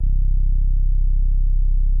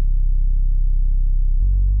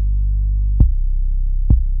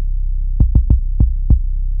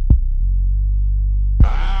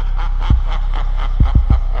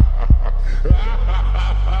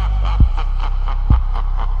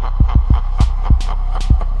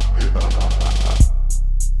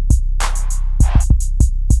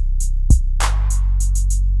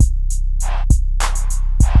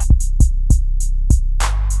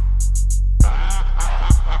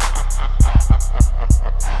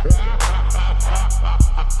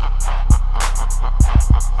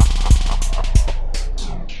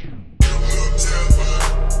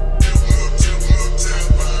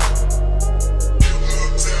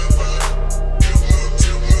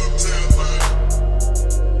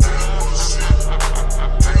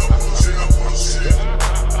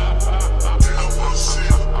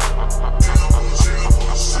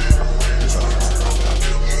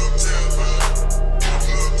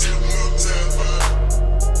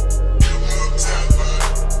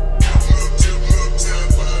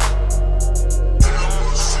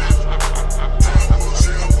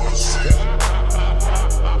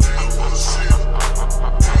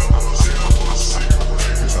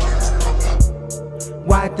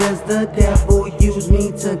Why does the devil use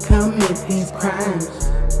me to commit these crimes?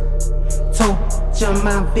 Torture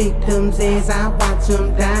my victims as I watch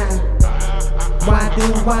them die. Why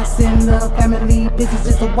do I send the family pictures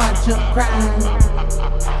just to watch them cry?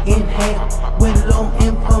 In hell, with low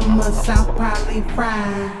infamous, I'll probably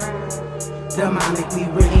fry.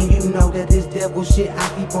 Demonically written, you know that this devil shit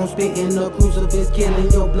I keep on spitting. The crucifix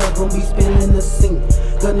killing, your blood gon' be spilling the sink.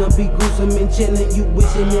 Gonna be gruesome and chilling, you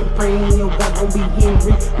wishing and praying. Your God gon' be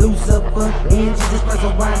Henry, Lucifer, and Jesus Christ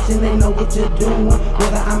are watching. They know what you're doing,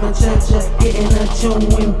 whether I'm in church or getting a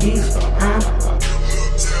chewing, bitch.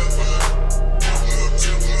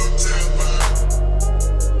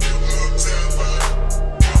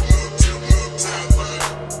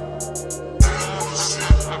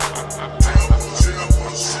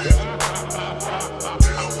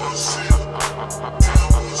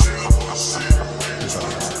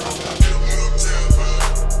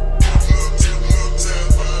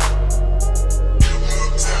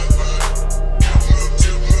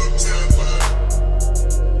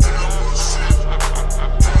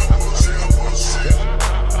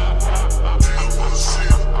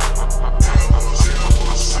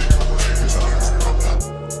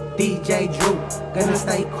 DJ Drew, gonna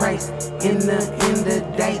stay crazy in the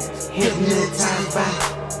day. Hypnotized by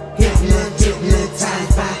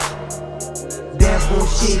devil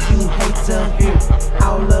shit you hate to hear,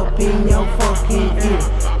 all up in your fucking ear.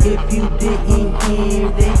 If you didn't hear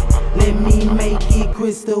that, let me make it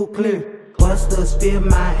crystal clear. Busters fill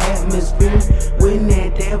my atmosphere when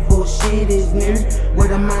that devil shit is near.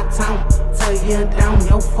 Word of my tongue, tell you down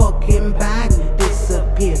your fucking body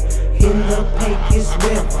disappear in the Pecos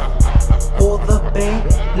River or the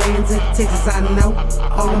Badlands of Texas. I know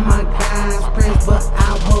all of my guys press, but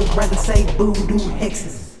I would rather say voodoo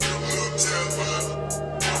hexes.